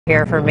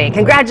Here for me.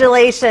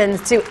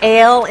 Congratulations to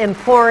Ale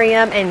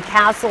Emporium in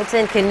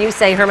Castleton. Can you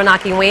say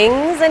Hermasian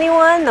wings,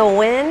 anyone? The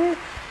win?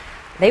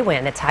 They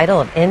win the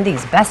title of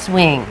Indy's best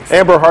wings.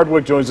 Amber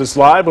Hardwick joins us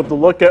live with a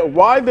look at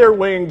why their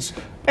wings,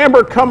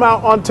 Amber, come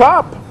out on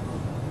top.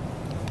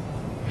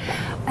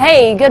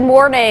 Hey, good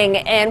morning.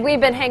 And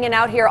we've been hanging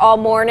out here all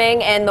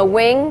morning, and the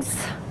wings,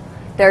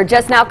 they're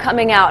just now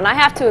coming out. And I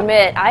have to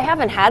admit, I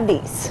haven't had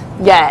these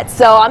yet.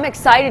 So I'm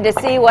excited to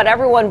see what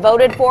everyone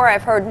voted for.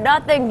 I've heard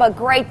nothing but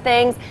great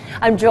things.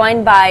 I'm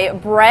joined by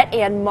Brett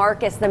and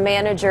Marcus, the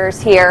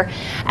managers here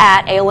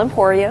at Ale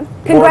Emporium.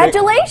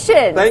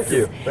 Congratulations. Thank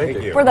you.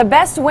 Thank you. For the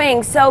best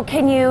wings. So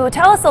can you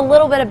tell us a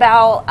little bit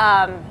about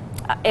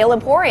Ale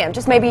Emporium,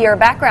 just maybe your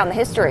background, the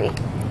history?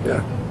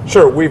 Yeah.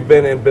 Sure. We've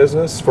been in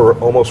business for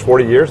almost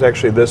 40 years.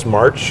 Actually, this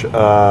March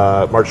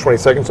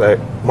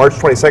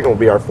 22nd will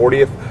be our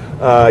 40th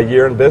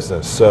year in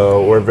business.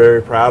 So we're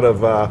very proud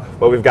of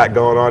what we've got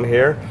going on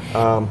here.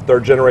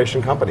 Third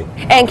generation company.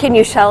 And can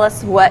you tell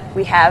us what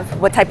we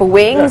have, what type of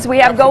wings we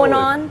have going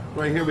on?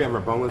 Right here we have our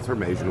boneless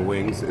Hermasian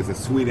wings. It's a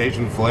sweet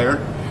Asian flair.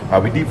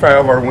 We deep fry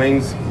all of our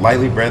wings,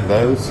 lightly bread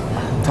those,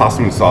 toss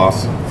them in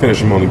sauce,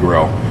 finish them on the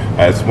grill.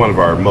 It's one of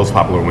our most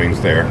popular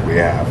wings there we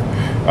have.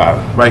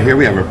 Right here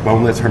we have our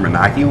boneless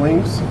Hermasian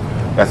wings.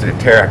 That's a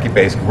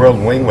teriyaki-based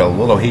grilled wing with a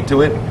little heat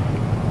to it.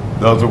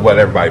 Those are what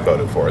everybody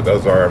voted for.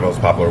 Those are our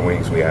most popular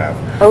wings we have.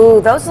 Oh,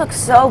 those look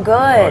so good.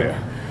 Oh, yeah.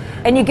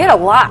 And you get a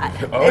lot.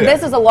 Oh, yeah.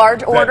 This is a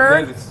large order?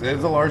 It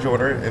is a large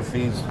order. It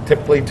feeds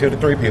typically 2 to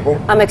 3 people.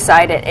 I'm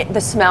excited.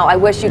 The smell, I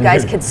wish you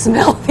guys could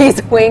smell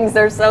these wings.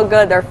 They're so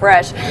good. They're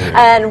fresh.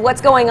 And what's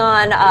going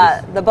on,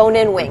 the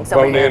bone-in wings?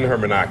 Bone-in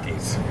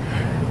Hermasians.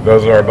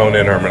 Those are our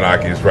bone-in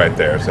Hermasians right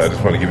there. So I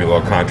just want to give you a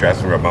little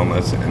contrast of our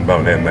boneless and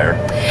bone-in there.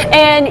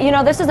 And, you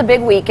know, this is a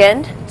big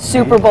weekend,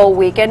 Super Bowl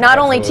weekend. Not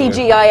only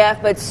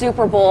TGIF, but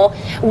Super Bowl.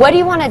 What do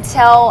you want to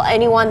tell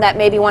anyone that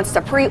maybe wants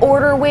to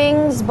pre-order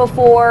wings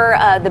before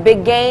the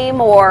big game,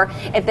 or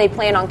if they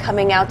plan on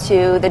coming out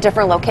to the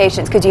different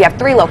locations? Because you have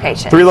 3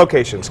 locations. 3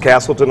 locations.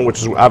 Castleton, which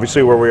is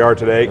obviously where we are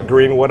today.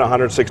 Greenwood,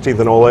 116th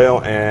and Oleo,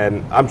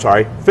 and, I'm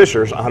sorry,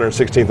 Fishers,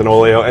 116th and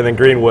Oleo, and then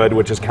Greenwood,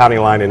 which is County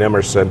Line in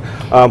Emerson.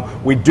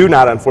 We do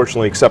not,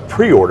 unfortunately, accept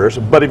pre-orders,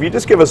 but if you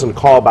just give us a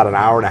call about an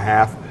hour and a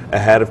half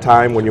ahead of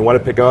time when you want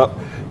to pick up,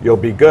 you'll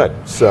be good.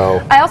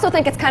 So I also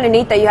think it's kind of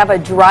neat that you have a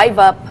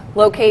drive-up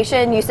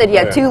location. You said you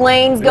have 2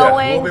 lanes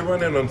going. We'll be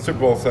running on Super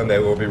Bowl Sunday.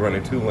 We'll be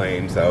running 2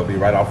 lanes. That will be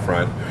right out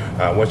front.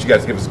 Once you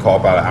guys give us a call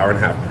about an hour and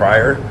a half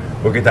prior,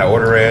 we'll get that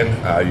order in.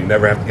 You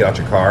never have to get out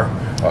your car.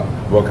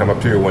 We'll come up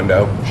to your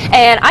window.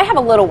 And I have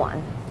a little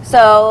one,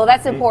 so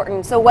that's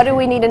important. So what do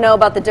we need to know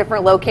about the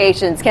different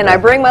locations? Can I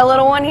bring my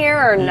little one here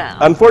or no?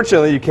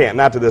 Unfortunately, you can't.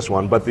 Not to this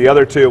one, but the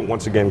other 2,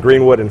 once again,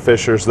 Greenwood and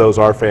Fishers, those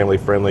are family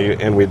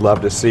friendly, and we'd love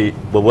to see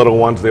the little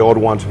ones, the old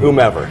ones,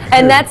 whomever.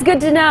 And that's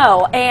good to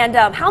know. And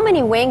how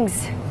many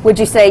wings would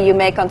you say you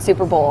make on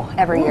Super Bowl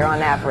every year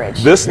on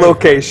average? This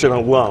location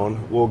alone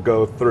will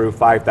go through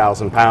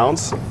 5,000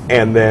 pounds,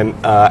 and then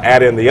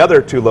add in the other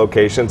 2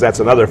 locations, that's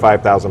another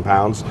 5,000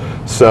 pounds.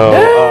 So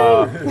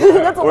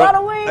that's a lot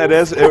of wings. It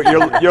is.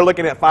 You're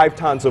looking at 5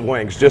 tons of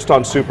wings just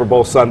on Super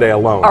Bowl Sunday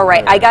alone. All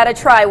right, I got to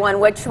try one.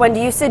 Which one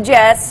do you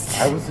suggest?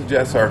 I would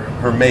suggest our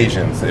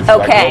Hermasians, if you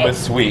like a little bit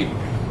sweet.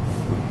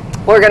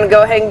 We're going to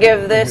go ahead and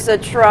give this a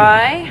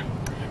try.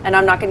 And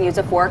I'm not going to use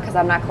a fork because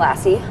I'm not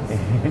classy.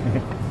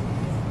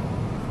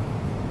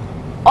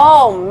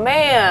 Oh,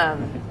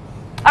 man.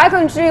 I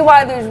can see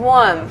why there's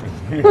one.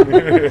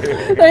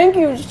 Thank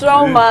you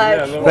so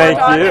much for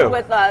talking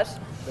with us.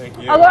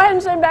 Thank you. I'll go ahead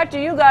and send it back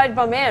to you guys,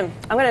 but man,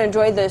 I'm going to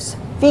enjoy this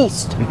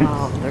feast.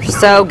 Oh, they're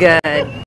so good.